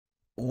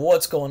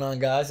What's going on,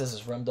 guys? This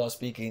is Remdar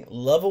speaking,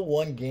 Level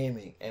 1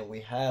 Gaming, and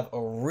we have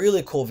a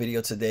really cool video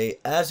today.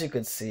 As you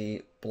can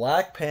see,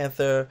 Black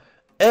Panther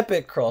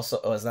epic crossover.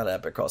 Oh, it's not an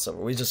epic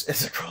crossover.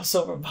 It's a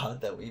crossover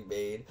mod that we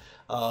made.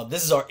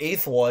 This is our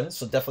 8th one,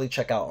 so definitely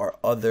check out our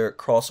other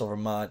crossover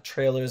mod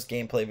trailers,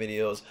 gameplay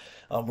videos.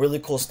 Really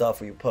cool stuff.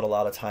 We put a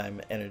lot of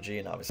time, energy,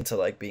 and obviously into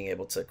like being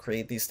able to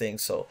create these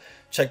things. So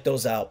check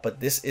those out.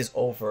 But this is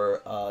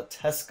over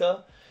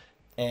Tesca.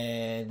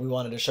 And we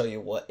wanted to show you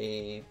what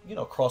a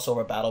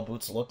crossover battle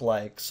boots look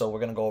like. So we're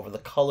gonna go over the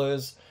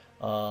colors,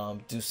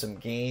 do some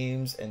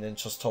games, and then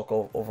just talk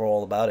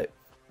overall about it.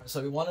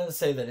 So we wanted to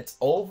say that it's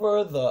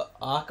over the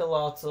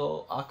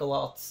Axolotl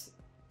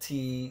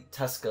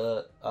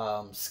Tesca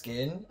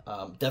skin.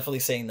 Definitely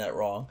saying that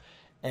wrong.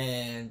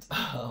 And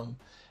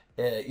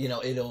it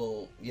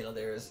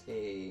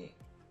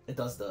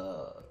does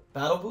the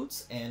battle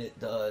boots and it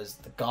does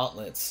the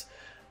gauntlets.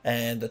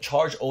 And the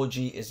Charge OG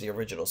is the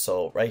original.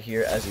 So right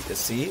here, as you can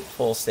see,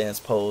 full stance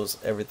pose,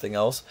 everything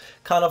else.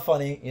 Kind of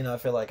funny, I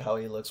feel like how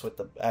he looks with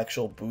the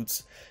actual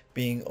boots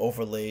being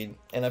overlaid.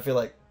 And I feel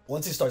like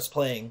once he starts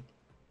playing,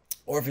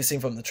 or if you've seen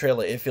from the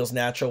trailer, it feels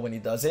natural when he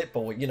does it.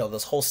 But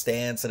this whole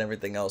stance and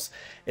everything else,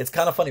 it's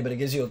kind of funny, but it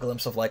gives you a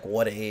glimpse of like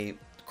what a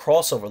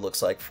crossover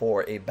looks like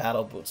for a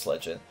battle boots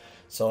legend.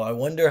 So I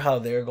wonder how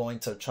they're going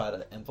to try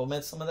to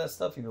implement some of that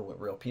stuff, even with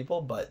real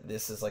people. But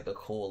this is like a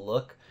cool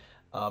look.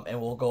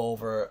 And we'll go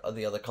over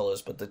the other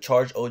colors, but the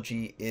Charge OG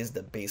is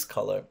the base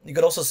color. You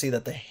could also see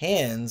that the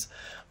hands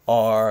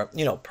are,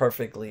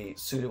 perfectly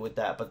suited with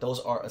that, but those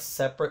are a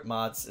separate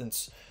mod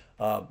since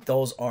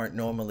those aren't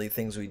normally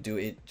things we do.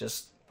 It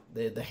just,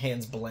 the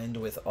hands blend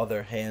with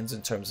other hands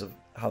in terms of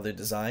how they're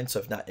designed. So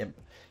if not, it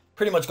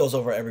pretty much goes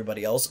over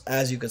everybody else,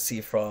 as you can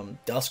see from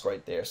Dusk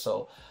right there.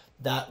 So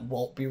that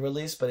won't be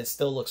released, but it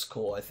still looks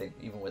cool, I think,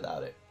 even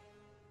without it.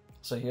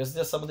 So here's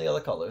just some of the other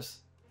colors.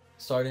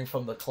 Starting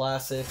from the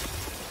classic,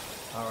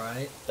 all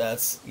right,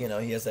 that's, he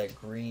has that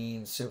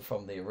green suit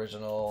from the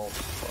original,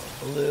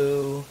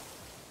 blue,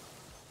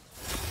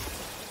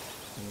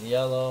 and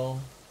yellow,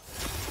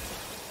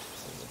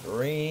 this is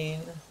green.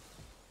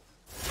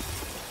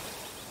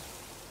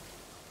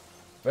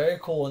 Very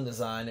cool in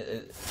design.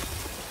 It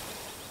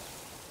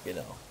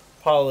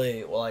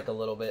probably like a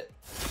little bit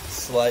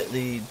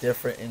slightly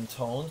different in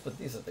tones, but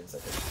these are things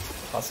that could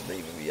possibly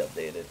even be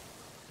updated.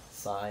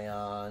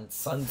 Cyan,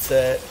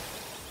 Sunset.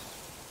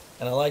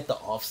 And I like the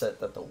offset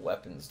that the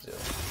weapons do.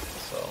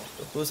 So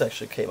the boots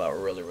actually came out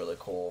really, really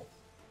cool.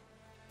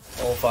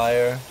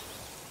 Fire,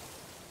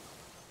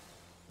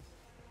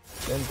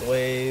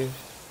 Synthwave,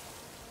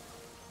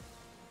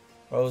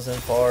 Frozen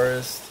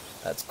Forest.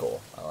 That's cool.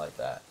 I like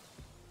that.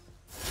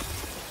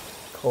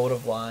 Coat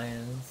of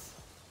Lions.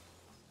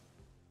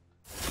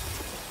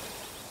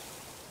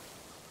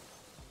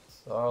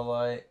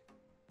 Starlight.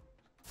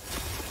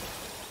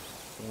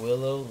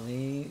 Willow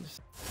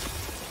Leaves.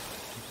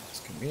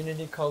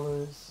 Community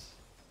colors.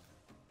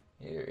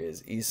 Here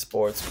is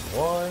Esports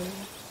 1.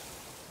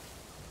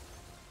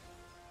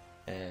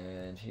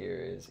 And here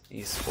is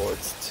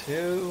Esports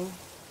 2.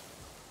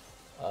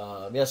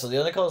 Yeah, so the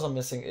only colors I'm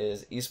missing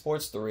is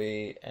Esports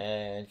 3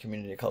 and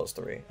Community Colors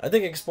 3. I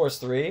think Esports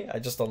 3, I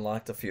just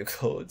unlocked a few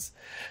codes.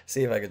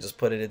 See if I could just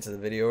put it into the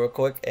video real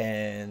quick.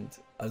 And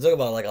I'm talking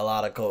about like a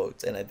lot of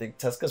codes. And I think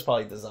Tesca's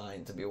probably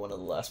designed to be one of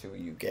the last people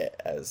you get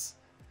as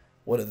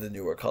one of the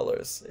newer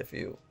colors if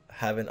you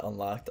haven't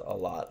unlocked a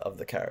lot of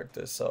the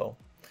characters. So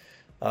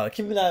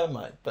keep that in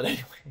mind. But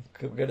anyway,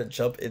 we're gonna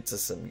jump into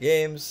some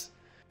games.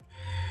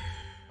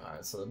 All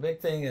right, so the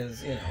big thing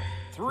is,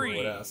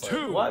 3, like,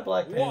 2, why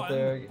Black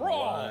Panther?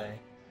 1,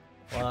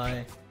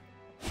 Why?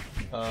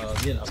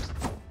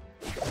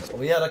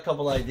 We had a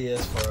couple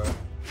ideas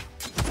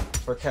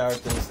for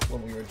characters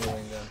when we were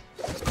doing them.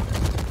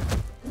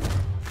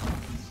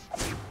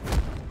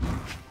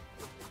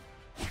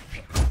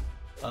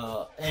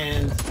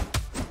 And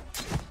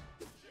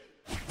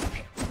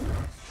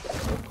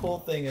the cool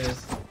thing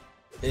is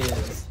when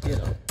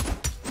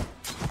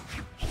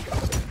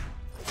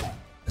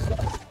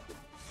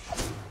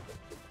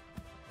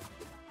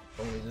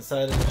we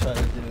decided to try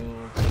to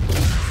do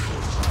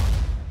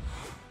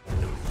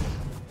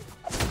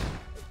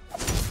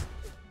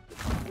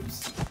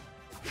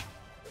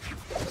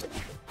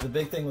the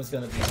big thing was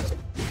gonna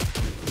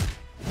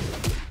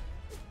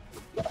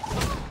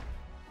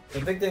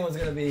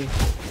be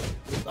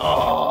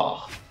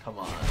oh, come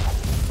on.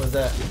 Was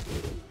that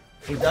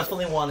we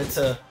definitely wanted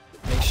to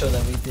make sure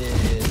that we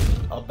did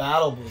a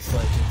battle boost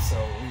legend, so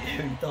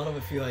we thought of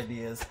a few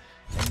ideas,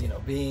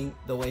 and being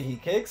the way he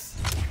kicks,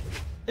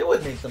 it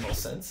would make the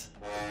most sense.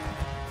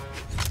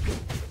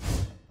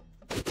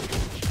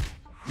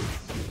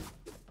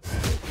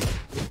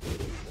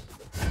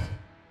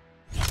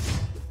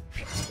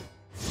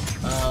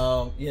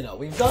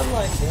 We've done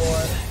like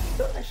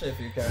actually a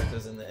few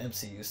characters in the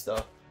MCU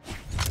stuff.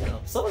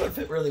 Some of them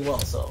fit really well,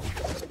 so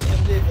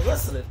MJ, if you're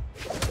listening,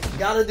 you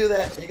gotta do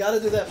that. You gotta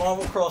do that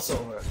Marvel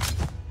crossover.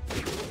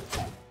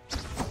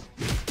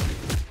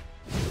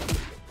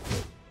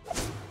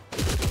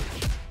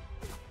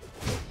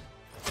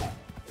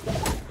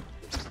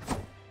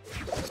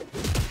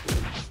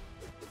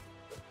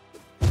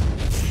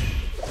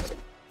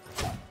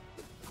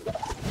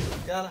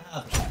 gotta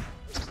happen.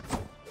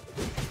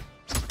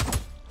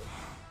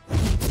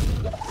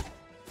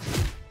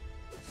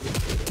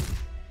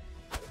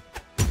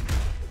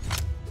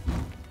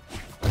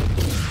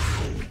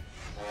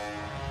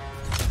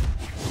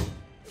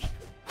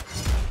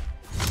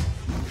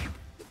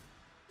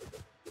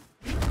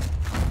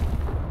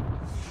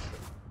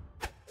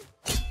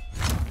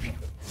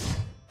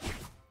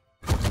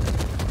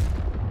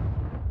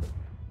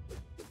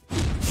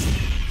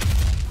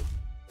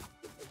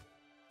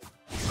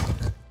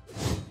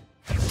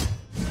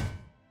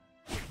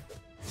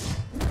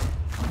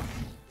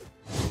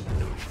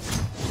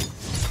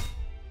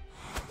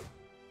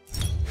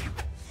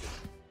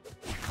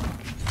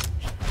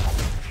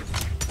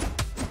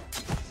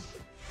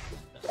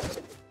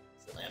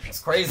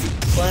 Crazy.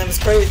 Slam is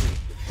crazy.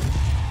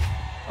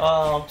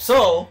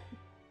 So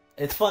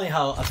it's funny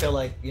how I feel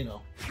like, you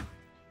know,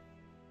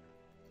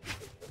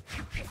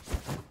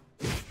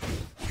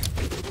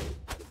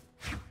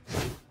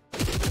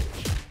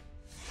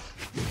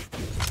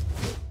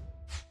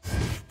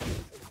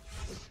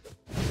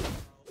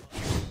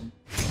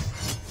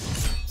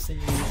 see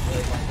like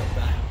a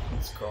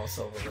backwards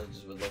crossover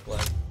legends would look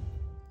like.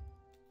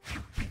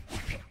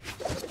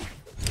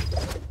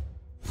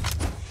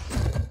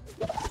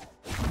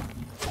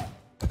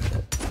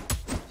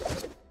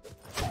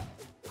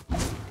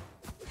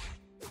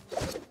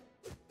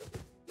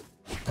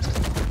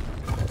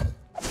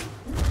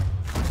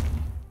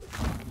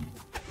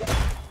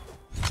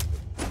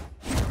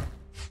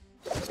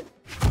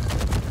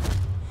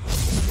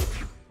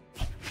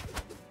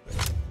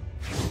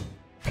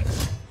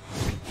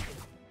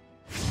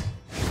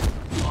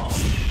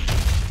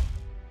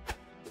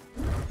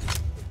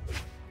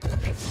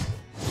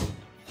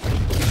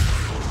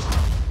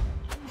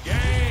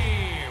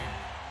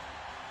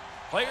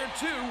 Player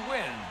 2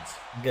 wins.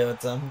 Give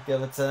it to him.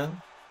 Give it to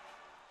him.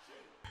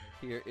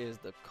 Here is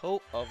the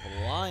coat of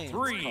lions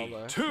 3,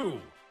 color. 2,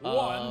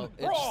 1.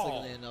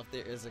 Interestingly enough,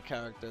 there is a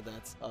character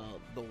that's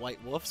the White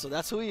Wolf, so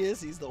that's who he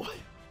is. He's the white.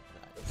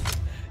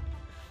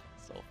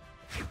 So.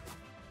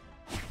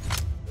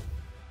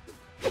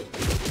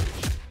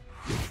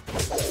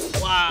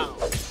 Wow.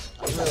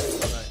 I really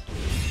feel like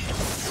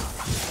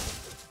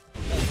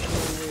that's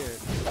really weird.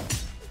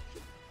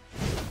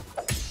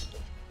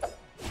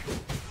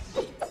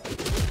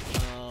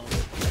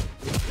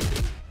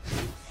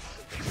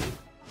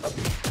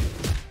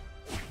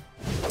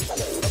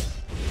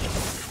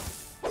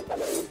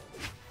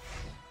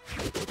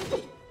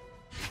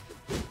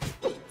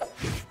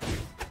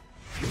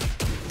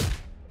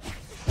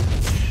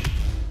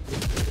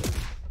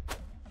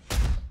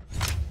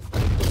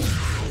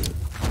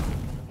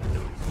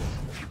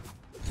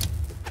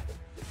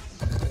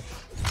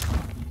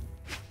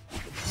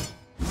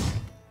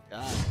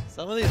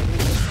 Some of these moves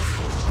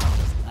are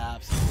just absolutely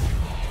nuts.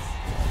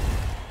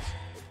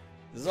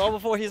 This is all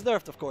before he's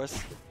nerfed, of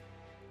course.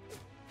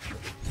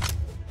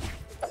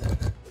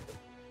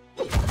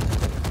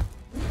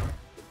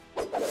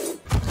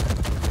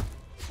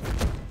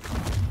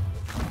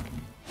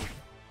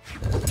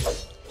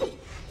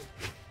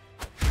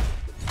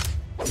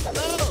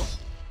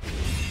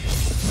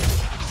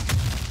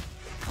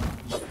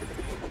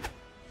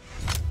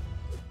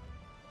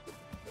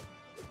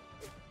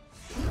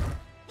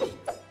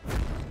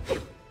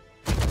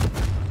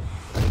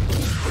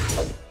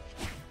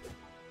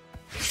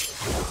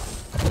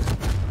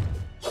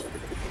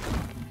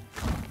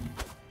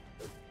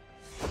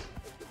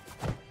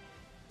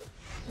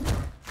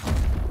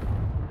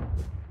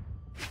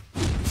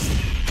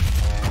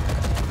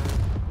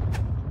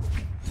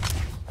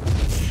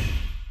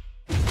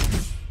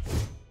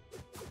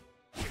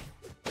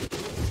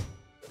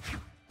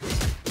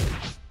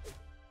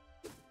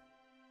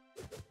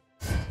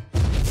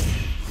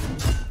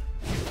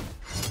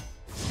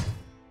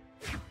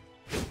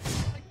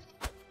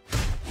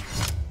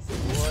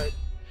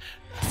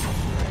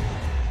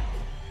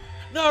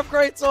 Nerf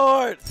great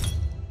sword!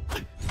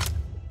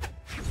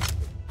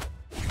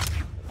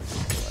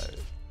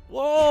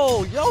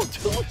 Whoa, yo,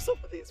 dude, look at some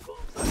of these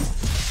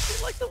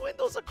moves. Like the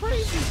windows are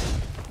crazy.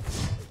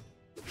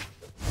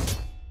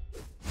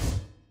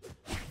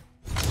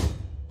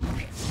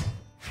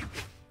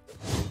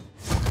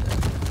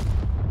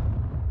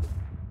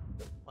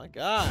 My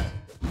God.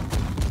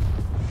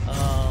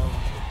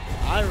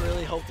 I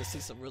really hope to see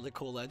some really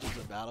cool legends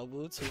of battle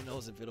boots. Who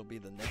knows if it'll be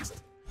the next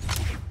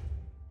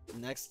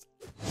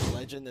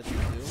legend that they do.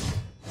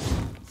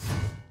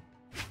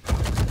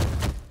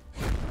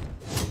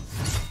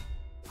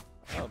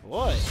 Oh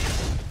boy.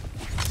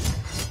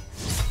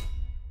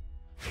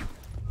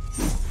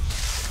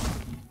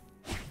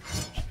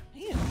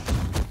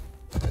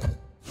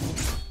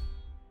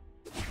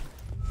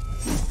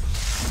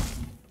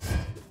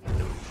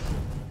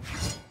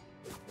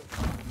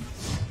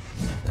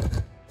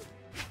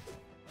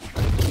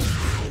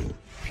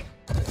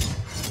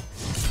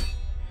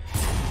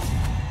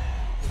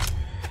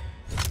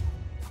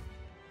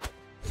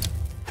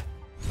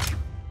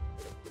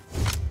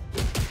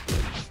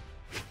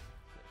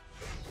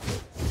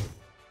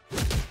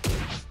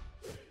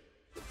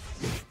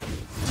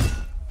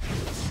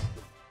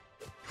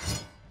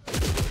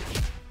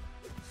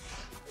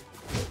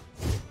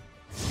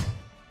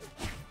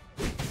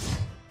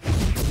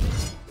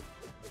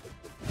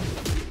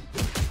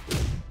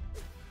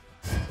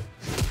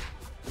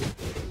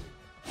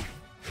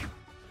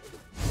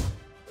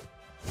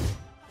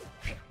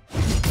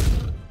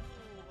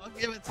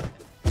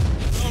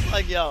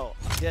 yo,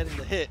 I'm getting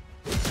the hit.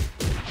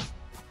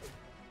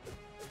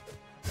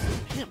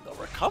 Damn, the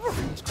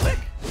recovery was quick.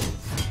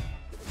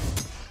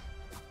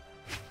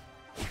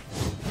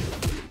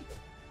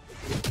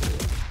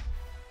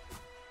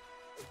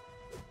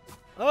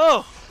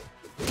 Oh!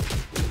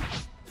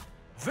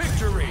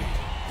 Victory.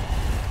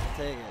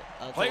 Take it.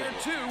 I'll Player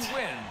take it. 2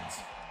 wins.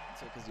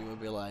 Because you would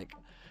be like,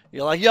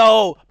 you're like,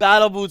 yo,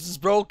 Battle Boots is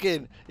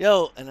broken,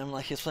 yo, and I'm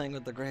like, he's playing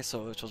with the Gray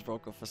Sword, which was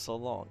broken for so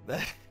long.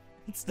 That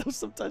still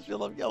sometimes feel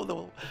like,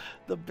 yo,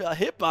 the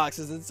hitbox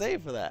is insane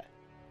for that.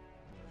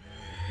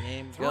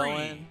 Game 3,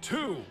 going.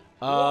 2,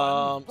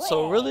 1.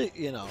 So really,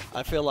 you know,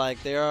 I feel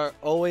like there are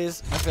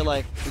always, I feel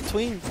like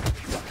between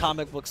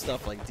comic book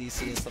stuff like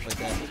DC and stuff like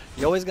that,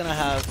 you're always gonna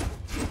have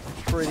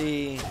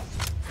pretty.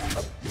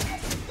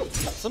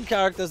 Some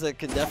characters that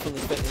can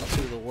definitely fit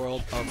into the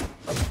world of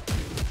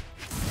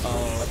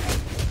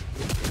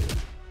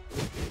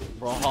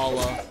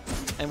Brawlhalla.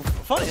 And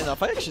funny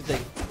enough, I actually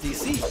think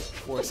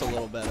DC works a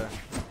little better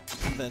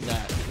than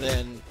that.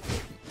 Than,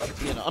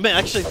 you know, I mean, I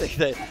actually think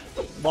that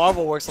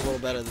Marvel works a little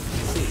better than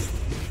DC.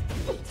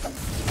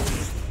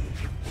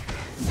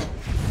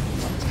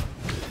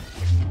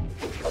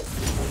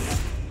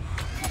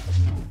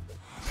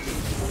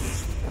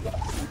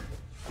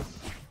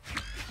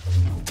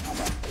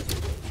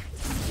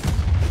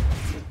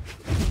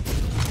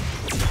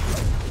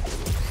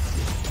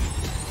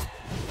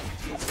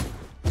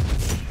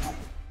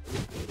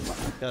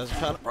 Guys are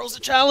trying to pose a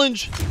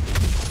challenge.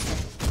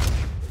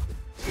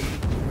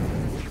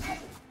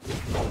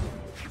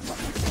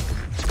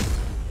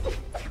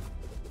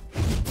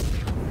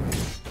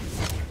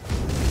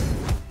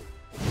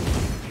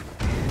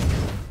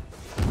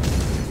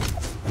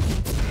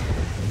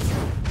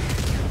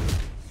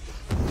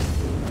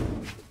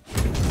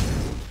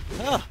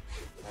 Ah.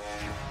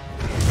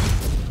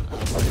 That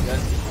was pretty good.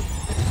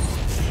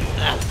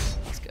 Ah,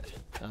 that was good.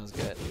 That was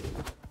good.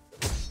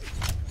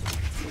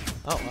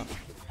 Oh, well.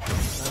 I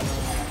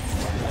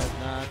have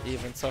not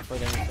even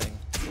suffered anything.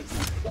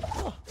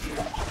 Oh.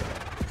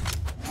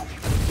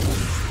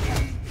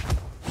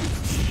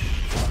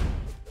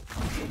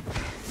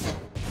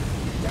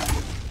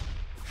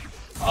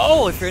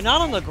 Oh, if you're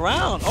not on the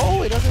ground.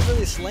 Oh, it doesn't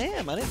really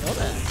slam. I didn't know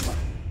that.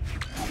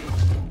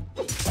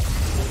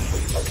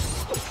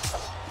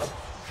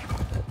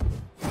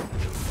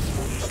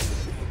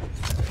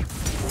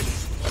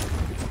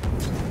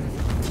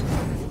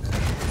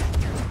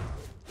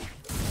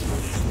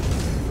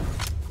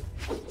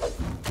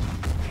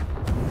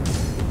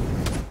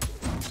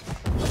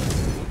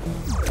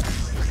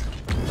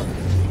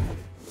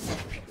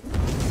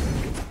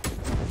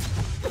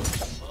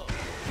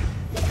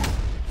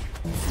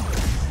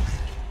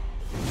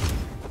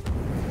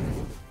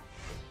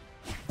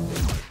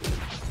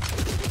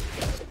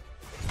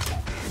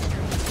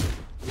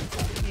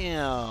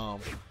 Damn.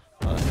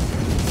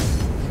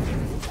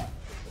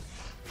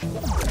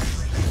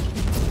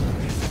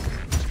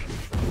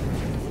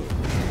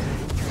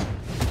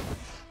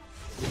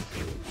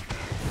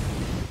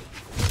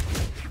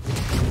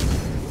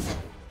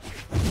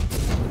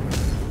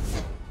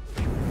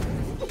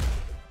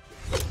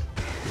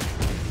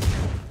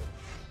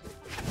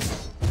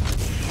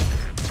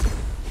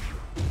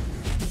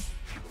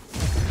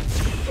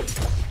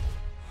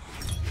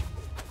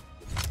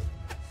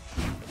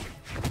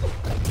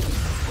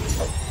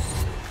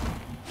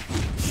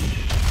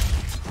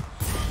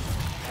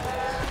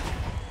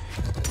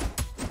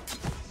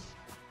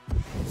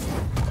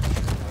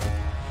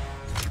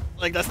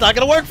 Like, that's not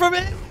gonna work for me?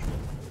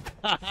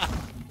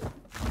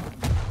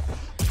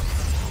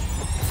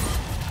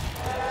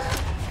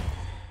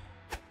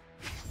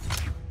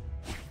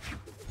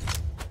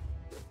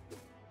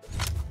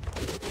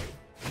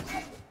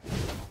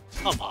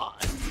 Come on.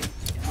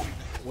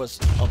 Was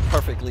a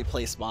perfectly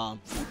placed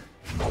bomb.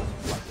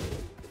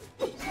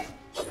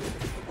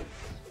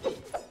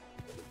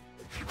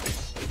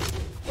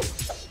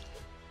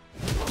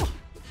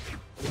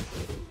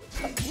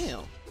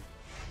 Damn.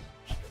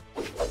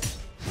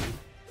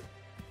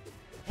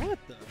 What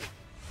the?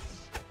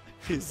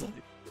 He's like,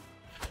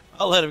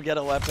 I'll let him get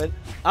a weapon.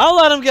 I'll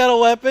let him get a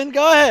weapon.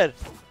 Go ahead.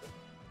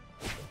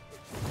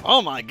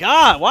 Oh my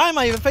god. Why am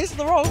I even facing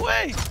the wrong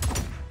way?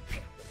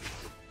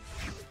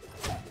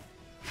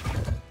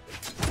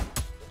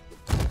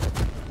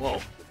 Whoa.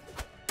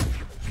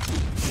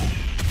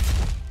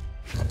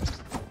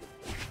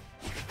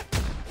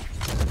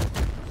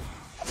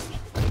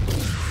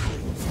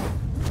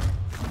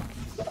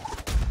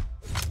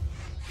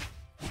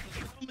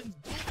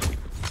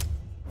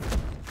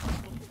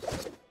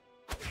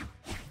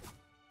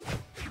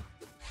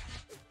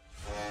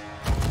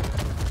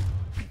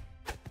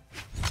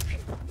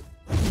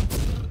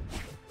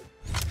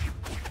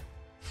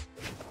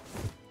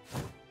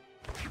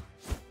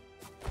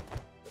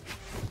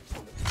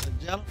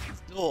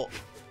 Gentlemen's duel.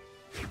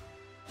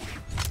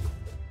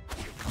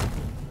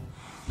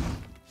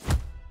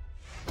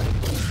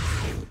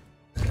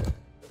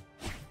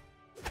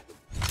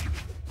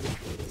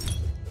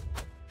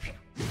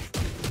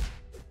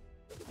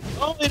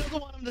 Oh, he doesn't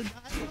want him to die.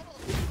 No.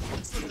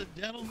 This is a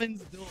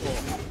Gentleman's duel.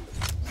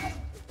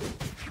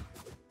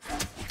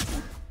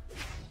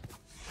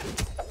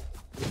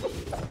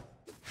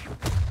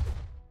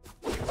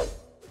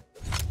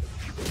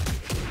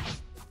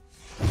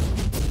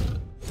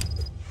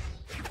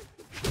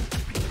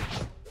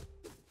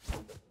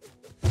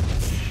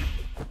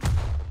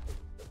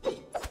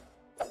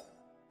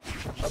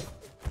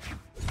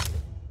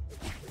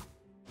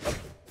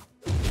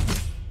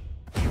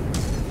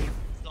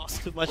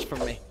 Too much for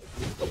me.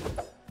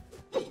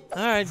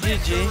 Alright,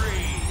 GG.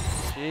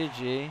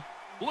 GG.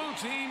 Blue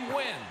team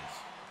wins.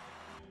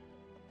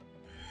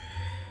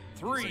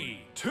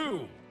 3,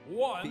 2,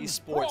 1.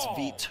 Esports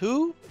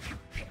V2.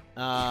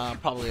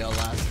 Probably our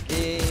last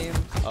game.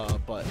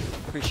 But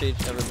appreciate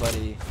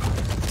everybody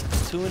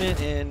tuning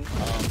in.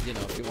 You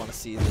know, if you want to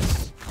see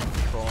this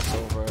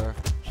crossover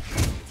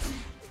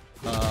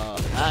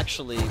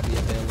actually be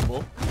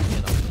available,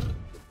 you know.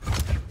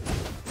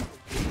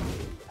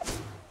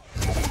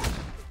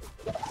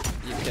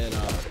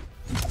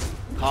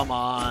 Come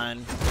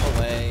on,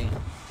 away.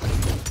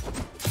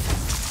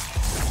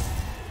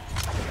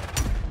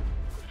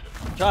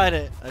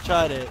 I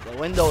tried it. The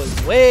window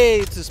is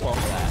way too small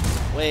for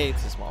that. Way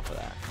too small for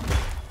that.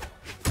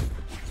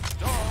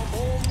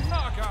 Double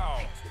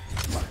knockout.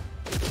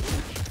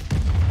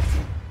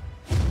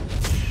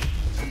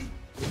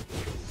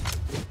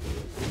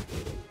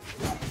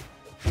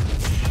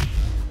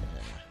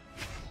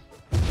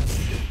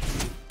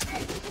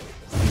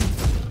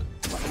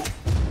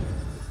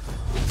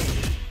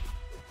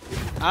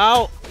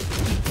 Ow!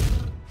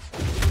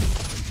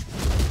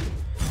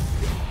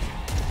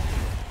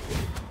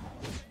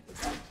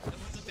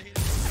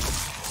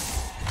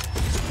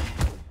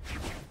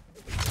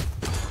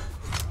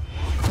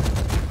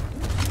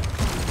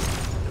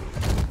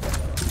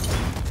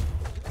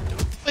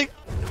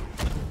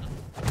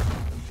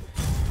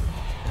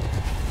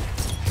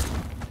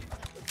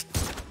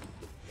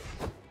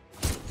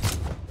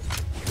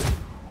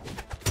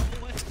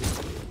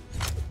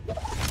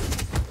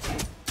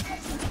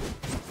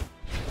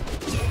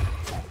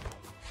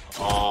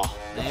 Oh,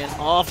 man,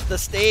 off the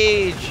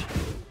stage.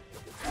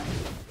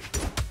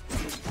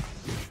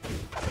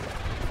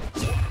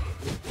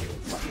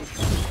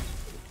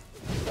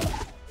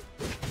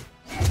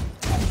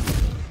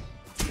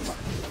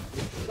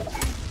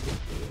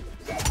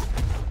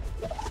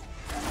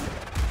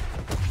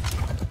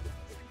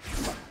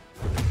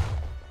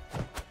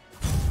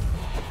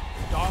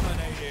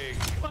 Dominating.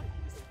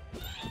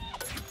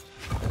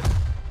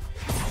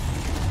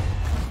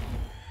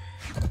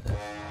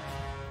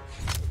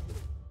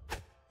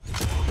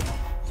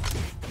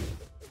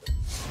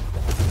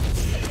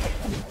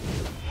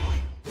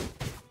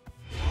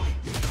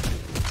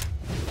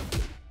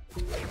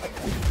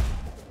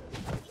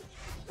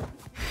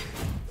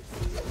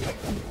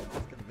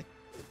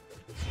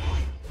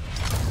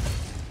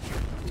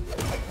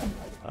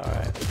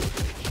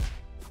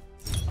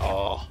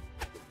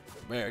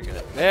 Very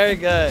good. Very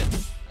good.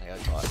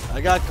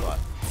 I got caught.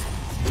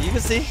 You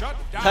can see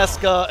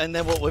Pesca and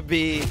then what would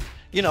be,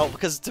 you know,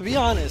 because to be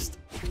honest,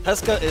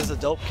 Pesca is a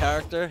dope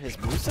character. His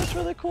moveset's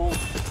really cool.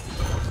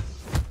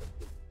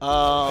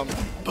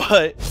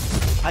 But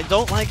I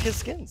don't like his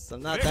skins.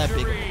 I'm not that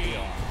big of a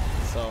deal.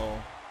 So,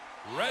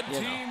 Red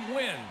team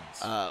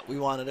wins. we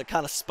wanted to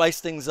kind of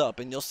spice things up,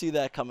 and you'll see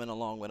that coming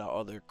along with our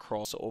other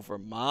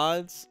crossover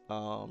mods.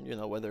 You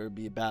know, whether it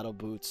be Battle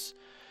Boots,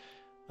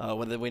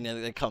 whether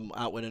they come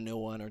out with a new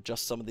one or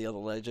just some of the other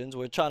legends.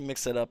 We're trying to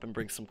mix it up and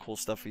bring some cool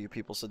stuff for you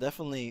people. So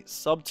definitely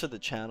sub to the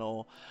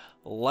channel,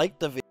 like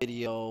the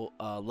video,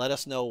 let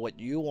us know what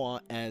you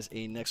want as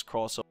a next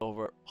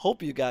crossover.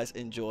 Hope you guys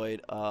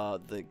enjoyed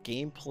the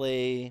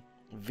gameplay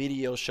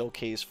video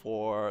showcase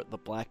for the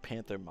Black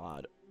Panther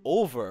mod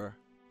over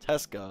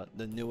Tesca,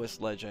 the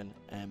newest legend,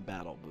 and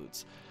Battle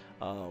Boots.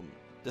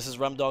 This is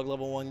Remdog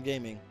Level 1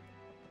 Gaming.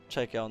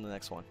 Check you out on the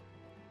next one.